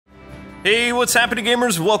Hey, what's happening,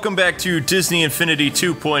 gamers? Welcome back to Disney Infinity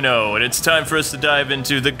 2.0, and it's time for us to dive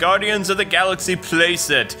into the Guardians of the Galaxy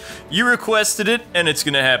playset. You requested it, and it's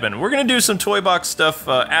gonna happen. We're gonna do some toy box stuff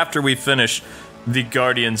after we finish the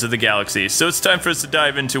Guardians of the Galaxy. So it's time for us to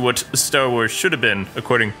dive into what Star Wars should have been,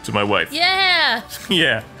 according to my wife. Yeah!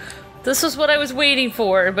 Yeah. This was what I was waiting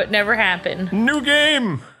for, but never happened. New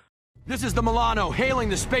game! This is the Milano, hailing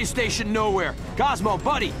the space station nowhere. Cosmo,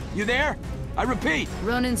 buddy, you there? I repeat.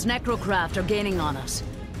 Ronin's necrocraft are gaining on us.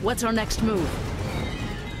 What's our next move?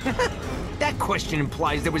 That question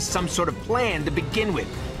implies there was some sort of plan to begin with.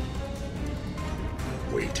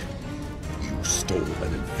 Wait. You stole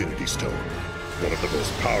an Infinity Stone. One of the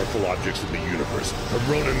most powerful objects in the universe.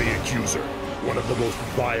 From Ronin the Accuser. One of the most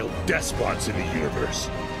vile despots in the universe.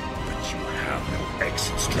 But you have no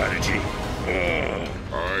exit strategy.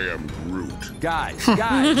 I am Groot. Guys,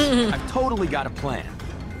 I've totally got a plan.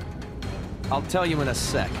 I'll tell you in a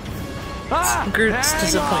sec. Groot's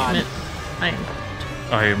disappointment.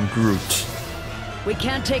 I am Groot. We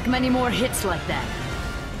can't take many more hits like that.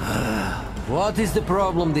 What is the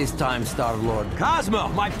problem this time, Star-Lord? Cosmo,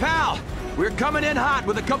 my pal! We're coming in hot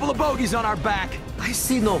with a couple of bogeys on our back. I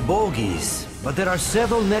see no bogeys, but there are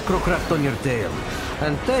several necrocraft on your tail.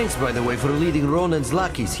 And thanks, by the way, for leading Ronin's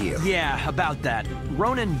lackeys here. Yeah, about that.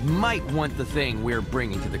 Ronin might want the thing we're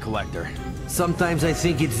bringing to the Collector. Sometimes I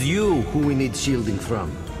think it's you who we need shielding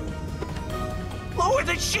from. Lower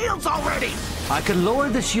the shields already! I can lower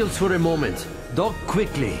the shields for a moment. Dock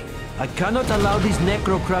quickly. I cannot allow these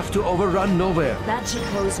necrocraft to overrun nowhere. That should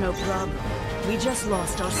pose no problem. We just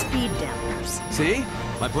lost our speed dampers. See?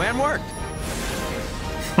 My plan worked.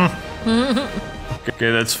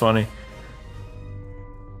 Okay, that's funny.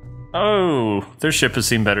 Oh, their ship has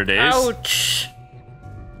seen better days. Ouch.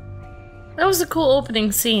 That was a cool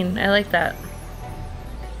opening scene. I like that.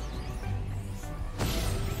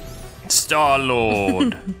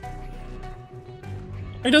 Star-Lord.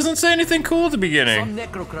 He doesn't say anything cool at the beginning. Some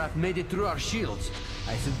necrocraft made it through our shields.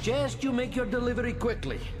 I suggest you make your delivery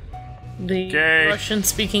quickly. The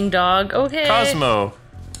Russian-speaking dog. Okay. Cosmo.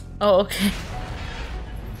 Oh, okay.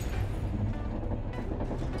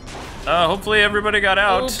 Hopefully everybody got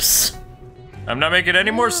out. Oops. I'm not making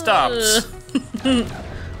any more stops.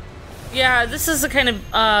 Yeah, this is the kind of,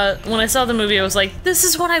 when I saw the movie, I was like, this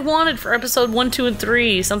is what I wanted for episode 1, 2, and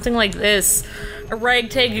 3. Something like this. A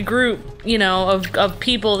ragtag group, you know, of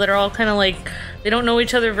people that are all kind of like, they don't know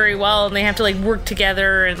each other very well, and they have to, like, work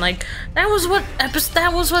together, and, like, that was what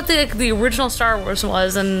the original Star Wars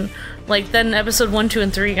was, and, like, then episode 1, 2,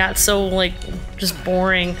 and 3 got so, like, just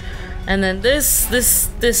boring. And then this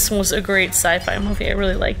was a great sci-fi movie. I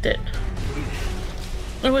really liked it.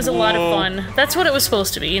 It was a lot of fun. That's what it was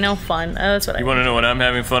supposed to be, you know, fun. That's what You want to know what I'm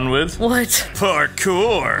having fun with? What?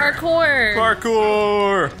 Parkour! Parkour!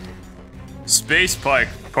 Parkour! Space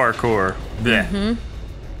parkour. Blech.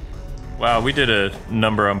 Wow, we did a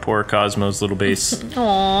number on poor Cosmo's little base.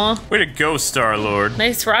 Aww. Way to go, Star-Lord.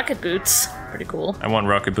 Nice rocket boots. Pretty cool. I want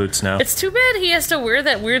rocket boots now. It's too bad he has to wear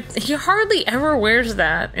that weird... He hardly ever wears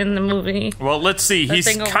that in the movie. Well, let's see. That He's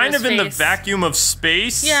thing over kind his of in the face. vacuum of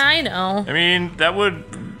space. Yeah, I know. I mean, that would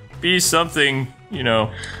be something, you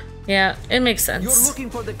know. Yeah, it makes sense. You're looking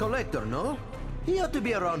for the Collector, no? He ought to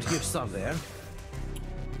be around here somewhere.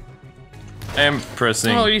 I am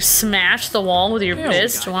pressing. Oh, you smashed the wall with your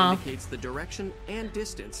fist? Guide Wow. indicates the direction and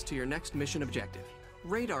distance to your next mission objective.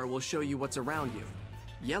 Radar will show you what's around you.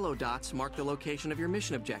 Yellow dots mark the location of your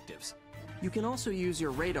mission objectives. You can also use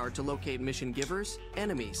your radar to locate mission givers,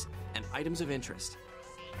 enemies, and items of interest.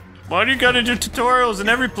 Why do you gotta do tutorials in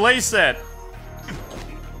every playset?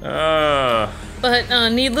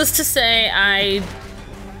 But needless to say, I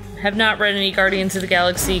have not read any Guardians of the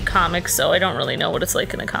Galaxy comics, so I don't really know what it's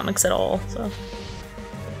like in the comics at all, so...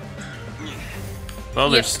 Well,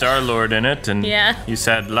 there's Star-Lord in it, and Yeah. he's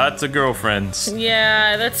had lots of girlfriends.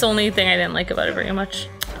 Yeah, that's the only thing I didn't like about it very much.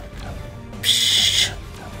 Psh,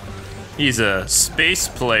 He's a space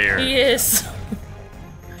player. he is.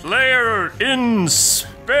 Player in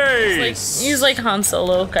space! He's like Han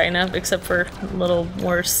Solo, kind of, except for a little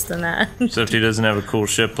worse than that. Except he doesn't have a cool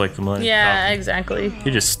ship like the Millennium Yeah, Falcon. exactly.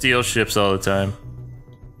 He just steals ships all the time.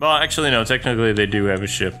 Well, actually, no. Technically, they do have a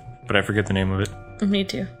ship, but I forget the name of it. Me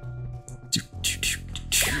too.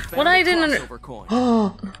 What I didn't Crossover coin.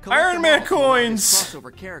 Collect Iron them Man all to unlock coins! this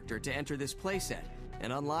crossover character to enter this playset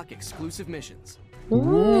and unlock exclusive missions.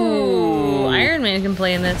 Ooh, Iron Man can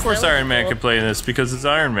play in this. Of course, Iron Man can play in this because it's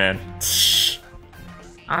Iron Man.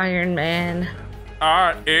 Iron Man.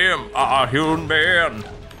 I am Iron Man.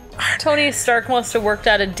 Tony Stark must have worked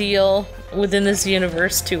out a deal within this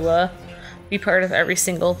universe to be part of every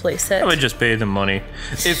single playset. I would just pay them money.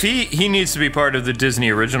 If he needs to be part of the Disney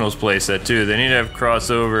Originals playset too. They need to have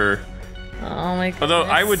crossover. Oh my god. Although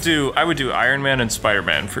I would do Iron Man and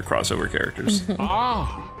Spider-Man for crossover characters.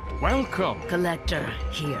 Ah, welcome. Collector,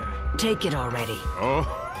 here. Take it already.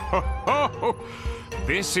 Oh,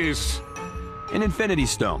 this is An Infinity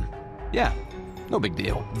Stone. Yeah, no big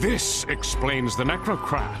deal. This explains the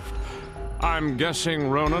necrocraft. I'm guessing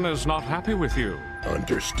Ronan is not happy with you.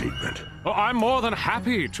 Understatement. Oh, I'm more than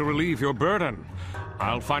happy to relieve your burden.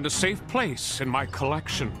 I'll find a safe place in my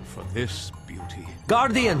collection for this beauty.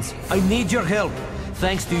 Guardians, I need your help.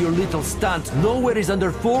 Thanks to your little stunt, nowhere is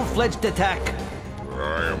under full-fledged attack.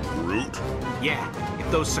 I am Groot. Yeah,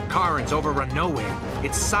 if those Sakarans overrun nowhere,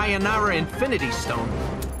 it's Sayonara Infinity Stone.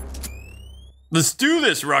 Let's do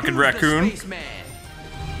this, Rocket Raccoon.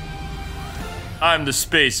 I'm the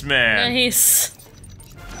spaceman. Nice.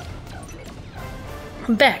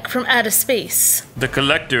 I'm back from outer space. The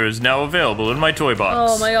collector is now available in my toy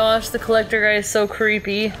box. Oh my gosh, the collector guy is so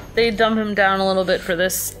creepy. They dumb him down a little bit for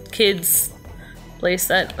this kid's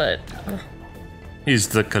playset, but He's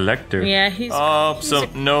the collector. yeah, he's. Oh, he's so a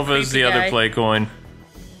Nova's the creepy other guy. play coin.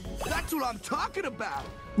 That's what I'm talking about.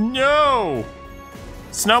 No!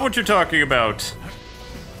 It's not what you're talking about.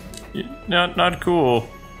 Not cool.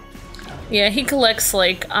 Yeah, he collects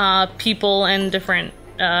like people and different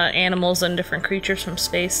animals and different creatures from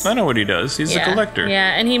space. I know what he does. He's a collector.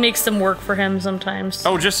 Yeah, and he makes them work for him sometimes.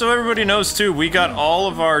 Oh, just so everybody knows too, we got all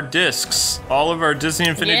of our discs, all of our Disney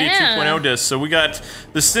Infinity Yeah. 2.0 discs. So we got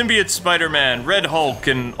the Symbiote Spider-Man, Red Hulk,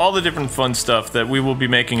 and all the different fun stuff that we will be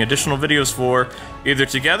making additional videos for, either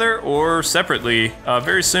together or separately,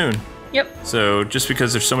 very soon. Yep. So just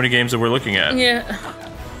because there's so many games that we're looking at. Yeah.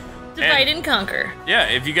 Divide and conquer. Yeah,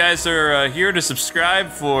 if you guys are here to subscribe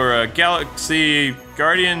for Galaxy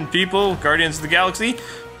Guardian people, Guardians of the Galaxy,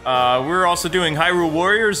 we're also doing Hyrule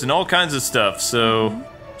Warriors and all kinds of stuff, so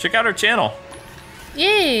check out our channel.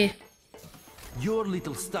 Yay! Your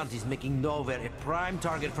little stunt is making Nova a prime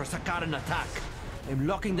target for Sakaran attack. I'm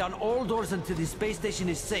locking down all doors until the space station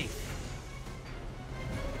is safe.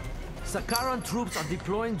 Sakaran troops are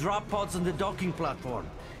deploying drop pods on the docking platform.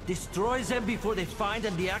 Destroy them before they find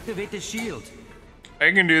and deactivate the shield.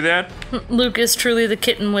 I can do that. Luke is truly the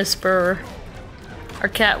kitten whisperer. Our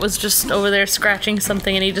cat was just over there scratching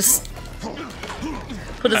something and he just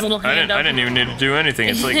put his little hand up. I didn't even need to do anything.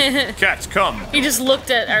 It's like, cats, come. He just looked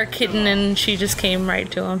at our kitten and she just came right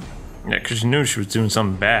to him. Yeah, because she knew she was doing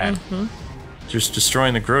something bad. Just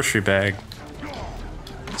destroying the grocery bag.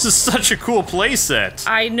 This is such a cool playset.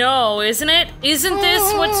 I know, isn't it? Isn't this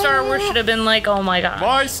what Star Wars should have been like? Oh my god.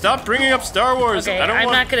 Why? Stop bringing up Star Wars. Okay, I don't I'm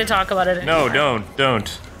want... not gonna talk about it anymore. No,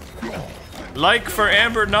 don't. Like for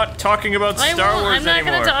Amber not talking about Star Wars I'm not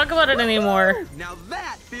anymore. gonna talk about it anymore. Now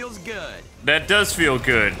that feels good. That does feel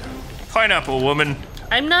good. Pineapple woman.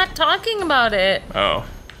 I'm not talking about it. Oh.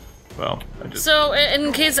 Well, I just... So,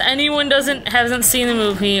 in case anyone hasn't seen the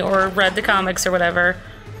movie or read the comics or whatever,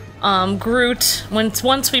 Groot,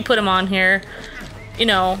 once we put him on here, you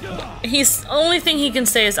know, he's only thing he can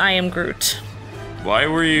say is "I am Groot." Why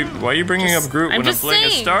are you bringing up Groot when I'm playing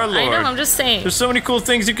as Star-Lord? I know, I'm just saying. There's so many cool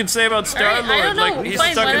things you can say about Star-Lord. I don't know. Like, he's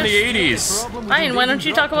Fine, stuck why in the don't- 80s. Fine, why don't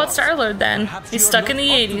you talk about Star-Lord then? He's stuck in the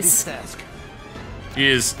 80s. He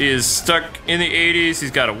is stuck in the 80s.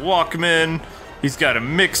 He's got a Walkman. He's got a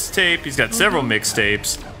mixtape. He's got several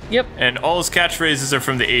mixtapes. Yep. And all his catchphrases are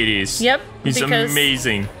from the 80s. Yep. He's because,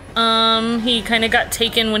 amazing. He kind of got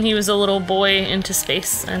taken when he was a little boy into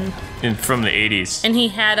space, and From the 80s. he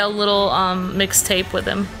had a little mixtape with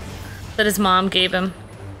him that his mom gave him.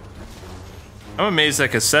 I'm amazed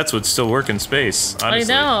that cassettes would still work in space,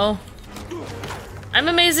 honestly. I know. I'm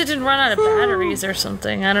amazed it didn't run out of batteries or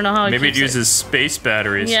something. I don't know how. Maybe it keeps uses space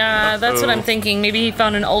batteries. Yeah, that's what I'm Uh-oh. thinking. Maybe he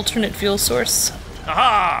found an alternate fuel source.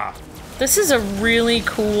 Aha! This is a really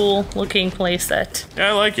cool looking playset. Yeah,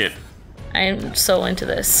 I like it. I'm so into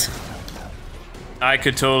this. I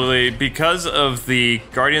could totally, because of the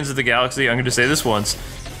Guardians of the Galaxy, I'm going to say this once,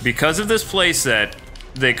 because of this playset,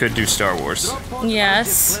 they could do Star Wars.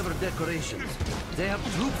 Yes. Clever decorations. They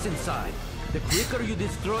have troops inside. The quicker you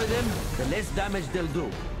destroy them, the less damage they'll do.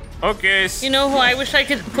 Okay. You know who I wish I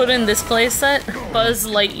could put in this playset? Buzz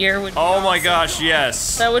Lightyear would be Oh my awesome. gosh,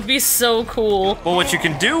 yes. That would be so cool. Well, what you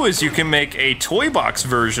can do is you can make a toy box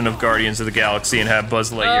version of Guardians of the Galaxy and have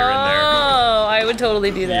Buzz Lightyear in there. Oh, I would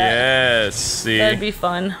totally do that. Yes, see. That'd be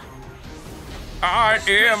fun. I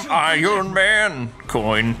am Iron Man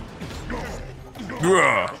coin.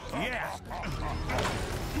 Ugh.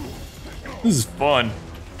 This is fun.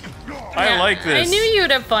 I Yeah, like this. I knew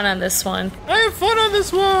you'd have fun on this one. I have fun on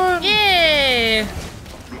this one. Yay!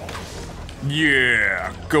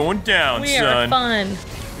 Yeah, going down, We son. are fun.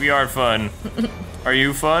 We are fun. Are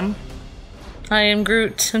you fun? I am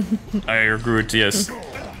Groot. I am Groot, yes.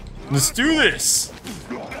 Let's do this!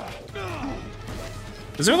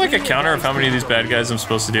 Is there like a counter of how many of these bad guys I'm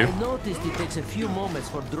supposed to do? I noticed it takes a few moments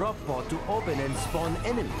for drop pod to open and spawn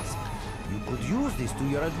enemies. You could use this to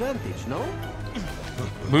your advantage, no?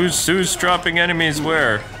 Who's dropping enemies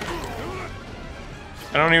where?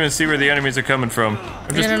 I don't even see where the enemies are coming from.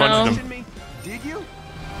 I'm just punching them. Did you?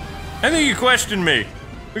 I think you questioned me.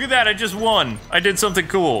 Look at that, I just won. I did something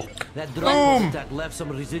cool. That drop attack left some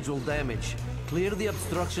residual damage. Clear the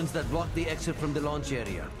obstructions that block the exit from the launch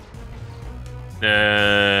area.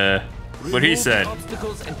 What he said. Remove the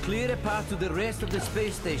obstacles and clear a path to the rest of the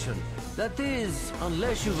space station. That is,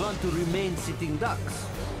 unless you want to remain sitting ducks.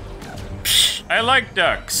 I like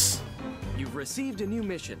ducks. You've received a new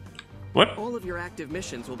mission. What? All of your active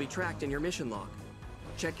missions will be tracked in your mission log.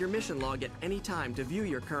 Check your mission log at any time to view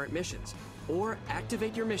your current missions, or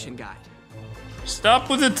activate your mission guide. Stop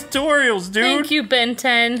with the tutorials, dude. Thank you, Ben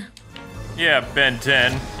 10. Yeah, Ben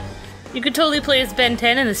 10. You could totally play as Ben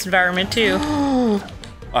 10 in this environment, too.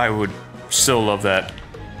 I would still love that.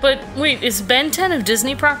 But wait, is Ben 10 a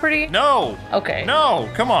Disney property? No. Okay. No,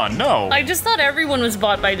 come on, no. I just thought everyone was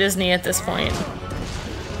bought by Disney at this point.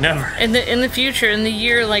 Never. In the future, in the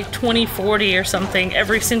year like 2040 or something,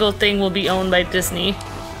 every single thing will be owned by Disney.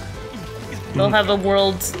 They'll have a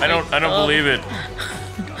world. I don't believe it.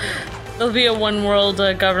 There'll be a one world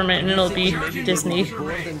government, and it'll be Disney.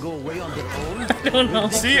 I don't know.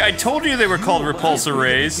 See, I told you they were called repulsor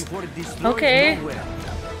rays. Okay.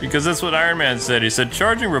 Because that's what Iron Man said. He said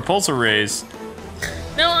charging repulsor rays.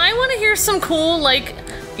 No, I want to hear some cool, like,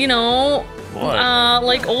 you know, What?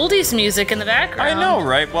 like oldies music in the background. I know,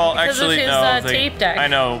 right? Well, Because actually, of his, no. tape deck. I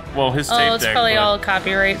know. Well, his tape deck. Oh, it's probably all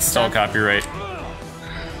copyright It's all stuff. copyright.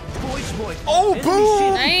 Oh,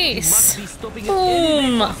 boom! Nice.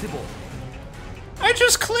 Boom. I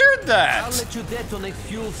just cleared that. I'll let you detonate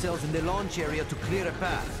fuel cells in the launch area to clear a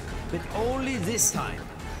path, but only this time.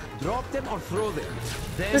 Drop them or throw them.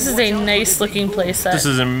 Then This is watch a out for nice the looking big boom. playset. This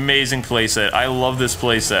is an amazing playset. I love this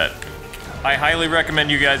playset. I highly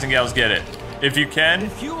recommend you guys and gals get it. If you can.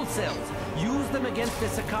 Fuel cells. Use them against the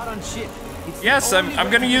Sakaran ship. It's the Yes, I'm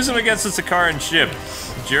only gonna way use them against the Sakaran ship.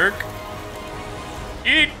 Jerk.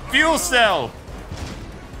 Eat fuel cell!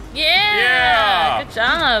 Yeah. Good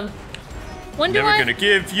job. When do Never I? gonna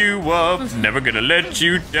give you up, never gonna let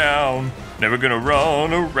you down. Never gonna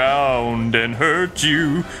run around and hurt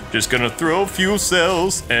you. Just gonna throw fuel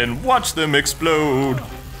cells and watch them explode.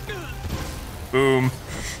 Boom.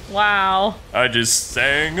 Wow. I just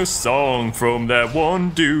sang a song from that one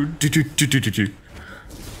dude. Do-do-do-do-do-do.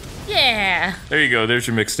 Yeah. There you go, there's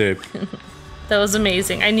your mixtape. That was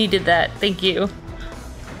amazing. I needed that. Thank you.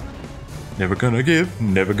 Never gonna give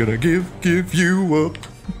you up.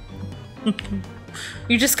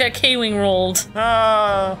 You just got K-Wing rolled.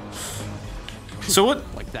 Ah. So what?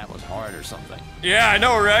 Like that was hard or something. Yeah, I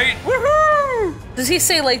know, right? Woohoo! Does he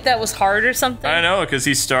say like that was hard or something? I know, because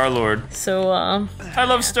he's Star-Lord. So, I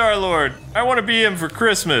love Star-Lord. I want to be him for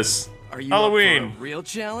Christmas. Are you Halloween. up for a real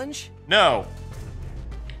challenge? No.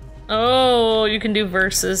 oh, you can do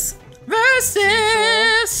verses.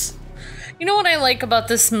 Versus! You know what I like about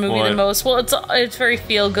this movie What? the most? Well, it's very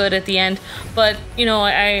feel good at the end, but you know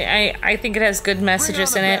I think it has good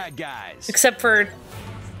messages in it, except for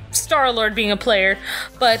Star-Lord being a player.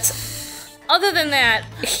 But other than that,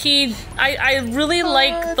 I really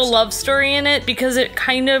like the love story in it because it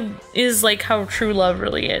kind of is like how true love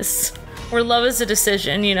really is, where love is a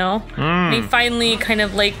decision, you know. And he finally kind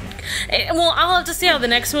of like. Well, I'll have to see how the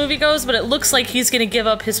next movie goes, but it looks like he's gonna give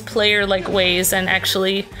up his player-like ways and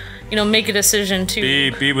actually, you know, make a decision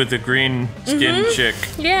to Be with the green skin chick.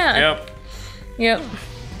 Yeah. Yep.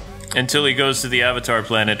 Until he goes to the Avatar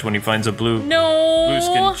planet when he finds a blue No.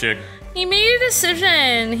 skin chick. He made a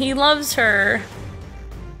decision. He loves her.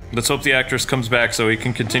 Let's hope the actress comes back so he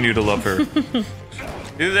can continue to love her.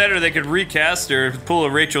 Either that or they could recast her, pull a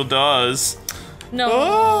Rachel Dawes. No.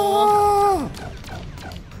 Oh!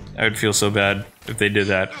 I would feel so bad if they did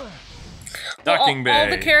that. Docking Bay. All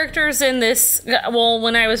the characters in this, well,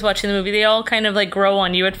 when I was watching the movie, they all kind of like grow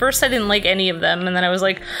on you. At first, I didn't like any of them, and then I was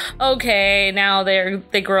like, okay, now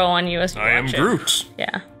they grow on you as you I am watch it. Groot.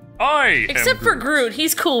 Yeah. Except for Groot,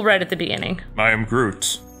 he's cool right at the beginning. I am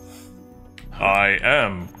Groot. I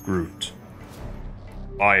am Groot.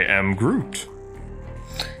 I am Groot.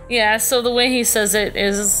 Yeah, so the way he says it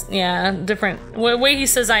is, yeah, different. The way he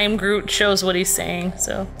says I am Groot shows what he's saying,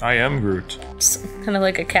 so. I am Groot. Kind of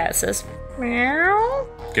like a cat says, meow.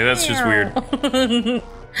 Okay, that's just weird.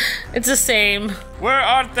 It's the same. Where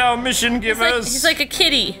art thou, mission givers? He's like a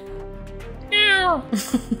kitty.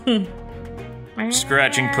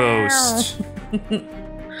 Scratching post.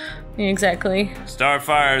 Exactly.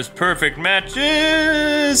 Starfire's perfect match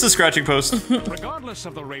is a scratching post. Regardless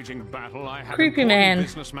of the raging battle, I have Creepy important man.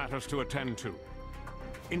 business matters to attend to.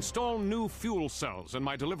 Install new fuel cells in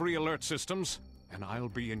my delivery alert systems, and I'll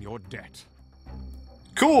be in your debt.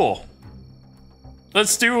 Cool.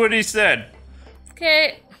 Let's do what he said.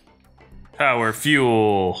 Okay. Power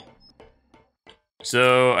fuel.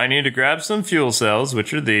 So I need to grab some fuel cells,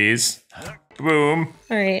 which are these. Boom.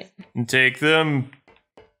 Alright. And take them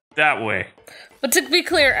that way. But to be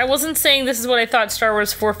clear, I wasn't saying this is what I thought Star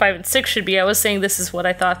Wars 4, 5, and 6 should be. I was saying this is what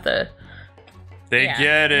I thought the... They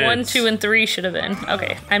get it. 1, 2, and 3 should have been.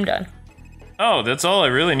 Okay, I'm done. Oh, that's all I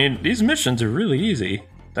really need. These missions are really easy.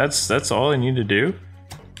 That's all I need to do?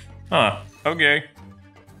 Huh. Okay.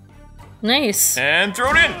 Nice. And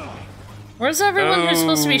throw it in! Where's everyone who's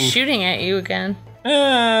supposed to be shooting at you again?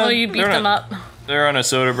 Oh, you beat them up. They're on a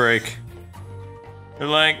soda break. They're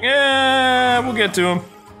like, we'll get to them.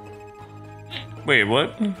 Wait,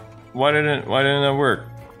 what? Why didn't that work?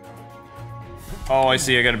 Oh, I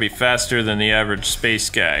see. I gotta be faster than the average space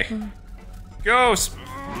guy. Go,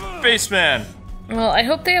 spaceman! Well, I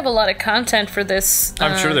hope they have a lot of content for this.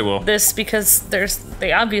 I'm sure they will. This because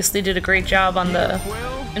they obviously did a great job on the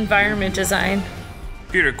environment design.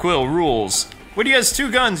 Peter Quill rules. But he has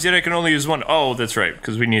 2 guns, yet I can only use 1. Oh, that's right,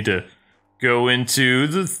 because we need to go into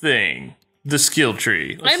the thing. The skill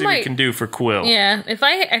tree. Let's see what we can do for Quill. Yeah, if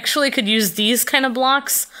I actually could use these kind of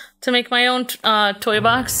blocks to make my own toy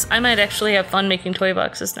box, I might actually have fun making toy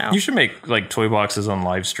boxes now. You should make, like, toy boxes on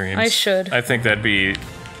live streams. I should. I think that'd be...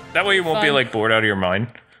 That way you won't be, like, bored out of your mind.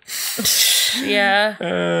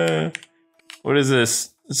 Yeah. What is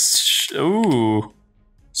this? Ooh.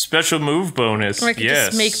 Special move bonus. Or I could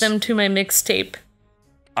just make them to my mixtape.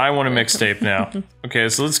 I want a mixtape now. Okay,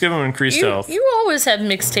 so let's give him increased health. You always have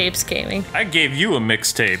mixtapes, Gaming. I gave you a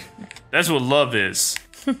mixtape. That's what love is.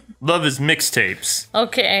 Love is mixtapes.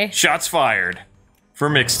 Okay. Shots fired for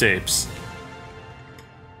mixtapes.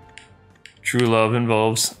 True love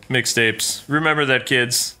involves mixtapes. Remember that,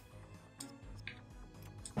 kids.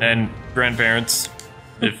 And grandparents.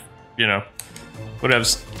 If, you know,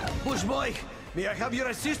 whatevs. Bush boy, may I have your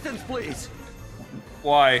assistance, please?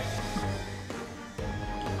 Why?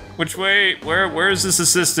 Which way? Where is this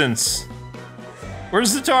assistance?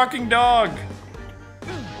 Where's the talking dog?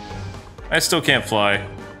 I still can't fly.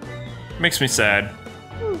 Makes me sad.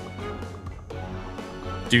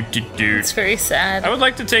 It's very sad. I would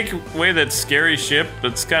like to take away that scary ship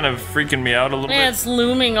that's kind of freaking me out a little bit. Yeah, it's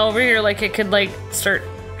looming over here like it could, like, start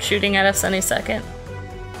shooting at us any second.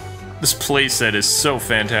 This playset is so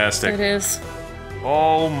fantastic. It is.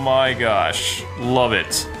 Oh my gosh. Love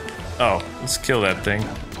it. Oh, let's kill that thing.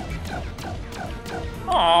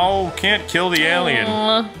 Oh, can't kill the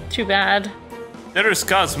alien. Too bad. There's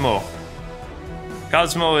Cosmo.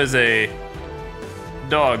 Cosmo is a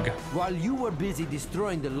dog. While you were busy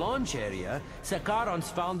destroying the launch area, Sakarans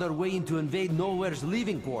found their way in to invade Nowhere's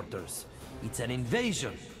living quarters. It's an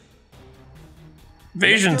invasion.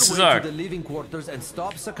 Invasion Make your way suck. to the living quarters and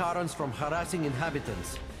stop Sakarans from harassing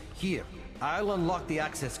inhabitants. Here, I'll unlock the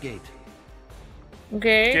access gate.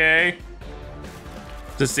 Okay. Okay.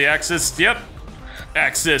 Is this the access? Yep.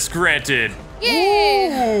 Access granted. Yay!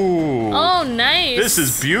 Ooh. Oh, nice. This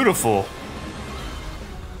is beautiful.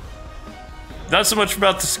 Not so much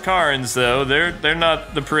about the Sakarans, though. They're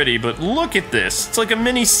not the pretty, but look at this. It's like a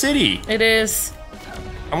mini city. It is.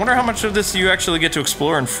 I wonder how much of this you actually get to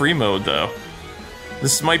explore in free mode, though.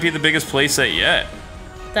 This might be the biggest playset yet.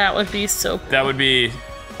 That would be so cool. That would be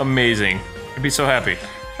amazing. I'd be so happy.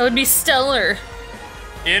 That would be stellar.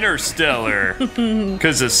 Interstellar.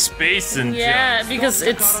 Because of space and yeah, because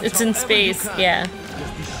it's in space. Yeah.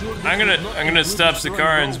 I'm gonna stop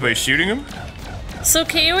Sakarans by shooting them. So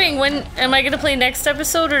Kwing, when am I gonna play next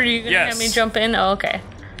episode, or are you gonna have me jump in? Oh, okay.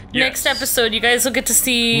 Yes. Next episode, you guys will get to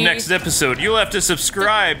see. Next episode, you'll have to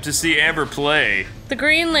subscribe to see Amber play the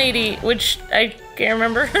green lady, which I can't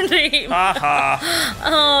remember her name. Haha.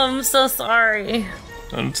 Oh, I'm so sorry.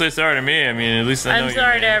 Don't say sorry to me. I mean, at least I know. I'm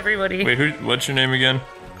sorry to everybody. Wait, what's your name again?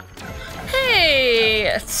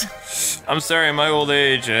 Hey. I'm sorry, my old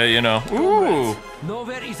age. You know. Ooh.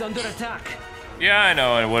 Nowhere is under attack. Yeah, I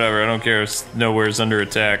know. Whatever. I don't care. Nowhere's under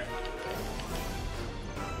attack.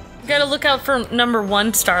 You gotta look out for number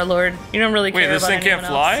 1 Star-Lord. You don't really care about anyone else. Wait, this thing can't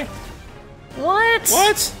fly? What?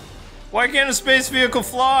 What? Why can't a space vehicle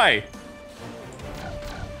fly?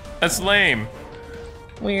 That's lame.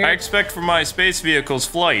 Weird. I expect from my space vehicles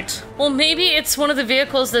flight. Well, maybe it's one of the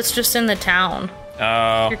vehicles that's just in the town.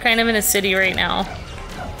 You're kind of in a city right now.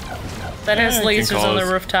 That has lasers on the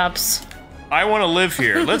rooftops. I want to live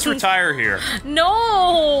here. Let's retire here.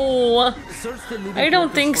 No! I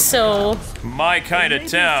don't think so. My kind of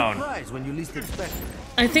town.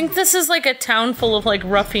 I think this is like a town full of like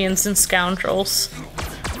ruffians and scoundrels.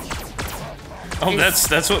 Oh,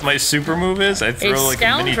 that's what my super move is? I throw like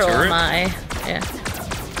a mini turret? Yeah.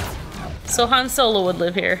 So Han Solo would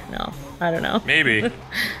live here? No, I don't know. Maybe.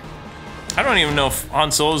 I don't even know if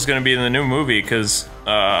Han Solo is going to be in the new movie because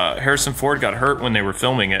Harrison Ford got hurt when they were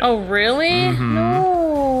filming it. Oh, really? Mm-hmm.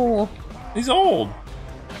 No. He's old.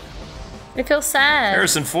 I feel sad.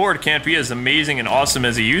 Harrison Ford can't be as amazing and awesome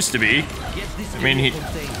as he used to be. I mean,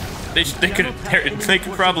 they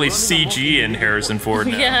could probably CG in Harrison Ford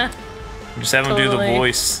now. Yeah. Just have him do the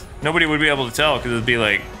voice. Nobody would be able to tell because it'd be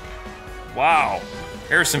like, wow,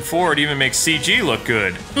 Harrison Ford even makes CG look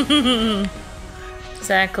good.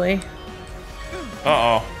 Exactly.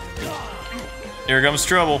 Uh-oh. Here comes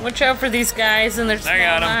trouble. Watch out for these guys and their small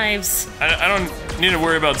knives. I don't need to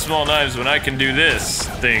worry about small knives when I can do this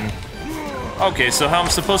thing. Okay, so how I'm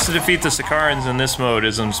supposed to defeat the Sakarans in this mode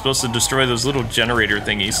is I'm supposed to destroy those little generator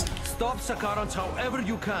thingies. Stop Sakarans however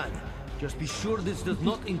you can. Just be sure this does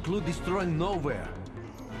not include destroying nowhere.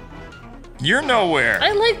 You're nowhere.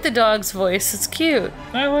 I like the dog's voice. It's cute.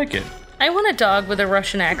 I like it. I want a dog with a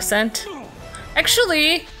Russian accent.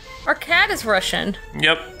 Actually, our cat is Russian.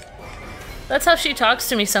 Yep. That's how she talks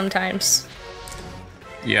to me sometimes.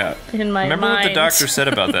 Yeah. In my Remember mind. what the doctor said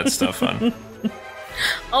about that stuff, hon?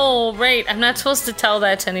 Oh, right. I'm not supposed to tell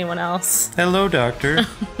that to anyone else. Hello, doctor.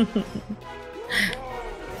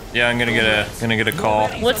 Yeah, I'm gonna get a call.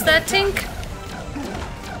 What's that, Tink?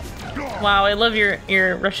 Wow, I love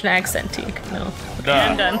your Russian accent, Tink. No. Okay,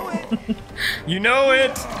 I'm done. You know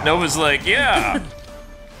it! Nova's like, yeah!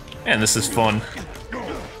 Man, this is fun.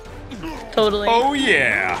 Totally. Oh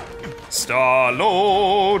yeah!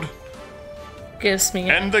 Star-Lord! Gives me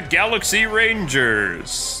and the Galaxy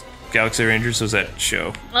Rangers! Galaxy Rangers was that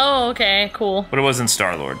show. Oh, okay, cool. But it wasn't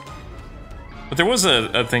Star-Lord. But there was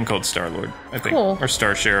a thing called Star-Lord, I think. Cool. Or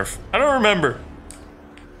Star Sheriff. I don't remember.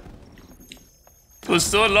 It was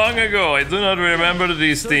so long ago, I do not remember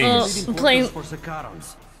these things. Playing.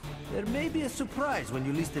 There may be a surprise when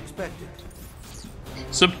you least expect it.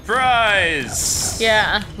 Surprise!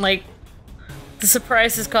 Yeah, like the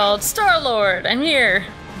surprise is called Star-Lord. I'm here.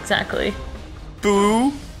 Exactly.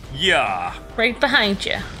 Boo! Yeah. Right behind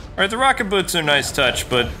you. Alright, the rocket boots are a nice touch,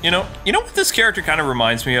 but you know what this character kind of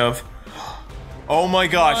reminds me of? Oh my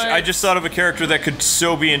gosh, what? I just thought of a character that could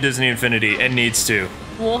so be in Disney Infinity and needs to.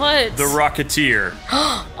 What? The Rocketeer.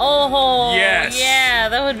 Oh, yes. Yeah,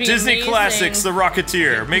 that would be Disney amazing. Classics, The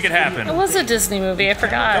Rocketeer. Make it happen. It was a Disney movie, I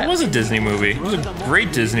forgot. That was a Disney movie. It was a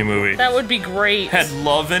great Disney movie. That would be great. Had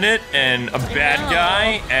love in it and a bad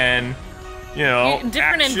guy and, you know,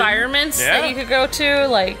 different action. environments that you could go to,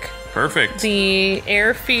 like... Perfect. The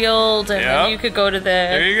airfield, and then you could go to the...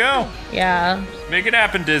 There you go. Yeah. Make it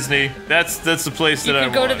happen, Disney. That's the place that I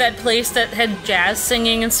want. You could go to that place that had jazz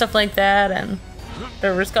singing and stuff like that, and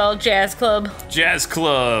it was called Jazz Club. Jazz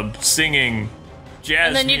Club, singing, jazz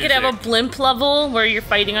And then you music. could have a blimp level where you're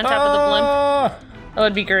fighting on top of the blimp. That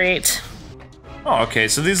would be great. Oh, okay,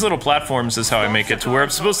 so these little platforms is how I make it to where I'm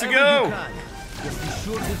supposed to go. Just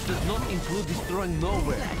be sure this does not include destroying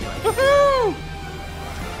nowhere. Woohoo!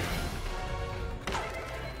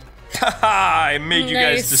 Haha, I made you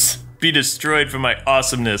guys be destroyed for my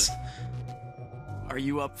awesomeness. Are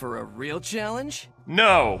you up for a real challenge?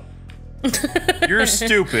 No. You're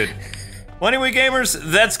stupid. Well, anyway, gamers,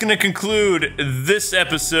 that's gonna conclude this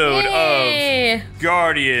episode of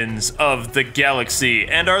Guardians of the Galaxy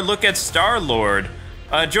and our look at Star-Lord.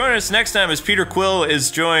 Join us next time as Peter Quill is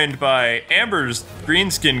joined by Amber's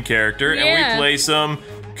greenskin character, and we play some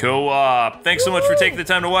co-op. Thanks so much for taking the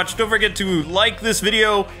time to watch. Don't forget to like this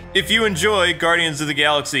video if you enjoy Guardians of the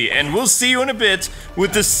Galaxy, and we'll see you in a bit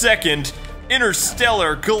with the second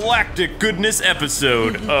interstellar galactic goodness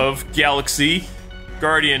episode of Galaxy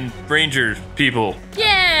Guardian Ranger people.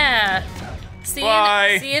 Yeah! See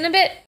you in a bit.